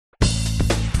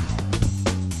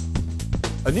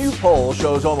A new poll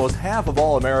shows almost half of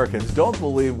all Americans don't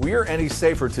believe we're any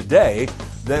safer today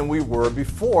than we were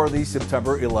before the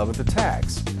September 11th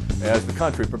attacks. As the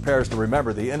country prepares to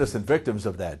remember the innocent victims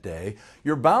of that day,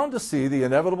 you're bound to see the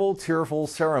inevitable tearful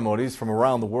ceremonies from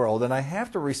around the world, and I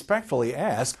have to respectfully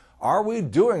ask, are we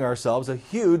doing ourselves a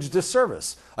huge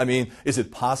disservice? I mean, is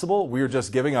it possible we're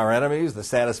just giving our enemies the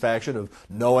satisfaction of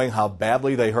knowing how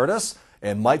badly they hurt us?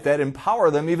 And might that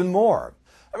empower them even more?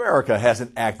 America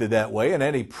hasn't acted that way in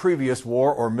any previous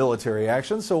war or military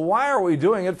action, so why are we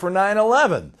doing it for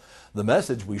 9/11? The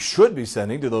message we should be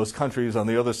sending to those countries on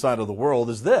the other side of the world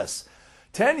is this.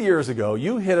 10 years ago,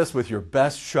 you hit us with your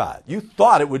best shot. You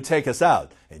thought it would take us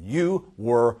out, and you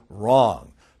were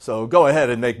wrong. So go ahead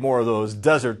and make more of those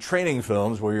desert training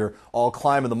films where you're all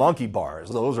climbing the monkey bars.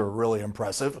 Those are really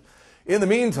impressive. In the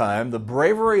meantime, the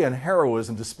bravery and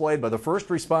heroism displayed by the first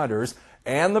responders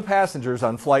and the passengers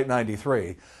on Flight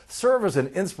 93 serve as an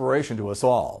inspiration to us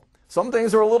all. Some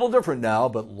things are a little different now,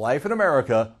 but life in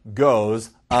America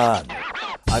goes on.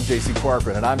 I'm J.C.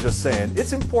 Corcoran, and I'm just saying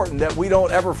it's important that we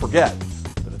don't ever forget,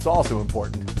 but it's also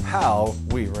important how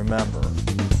we remember.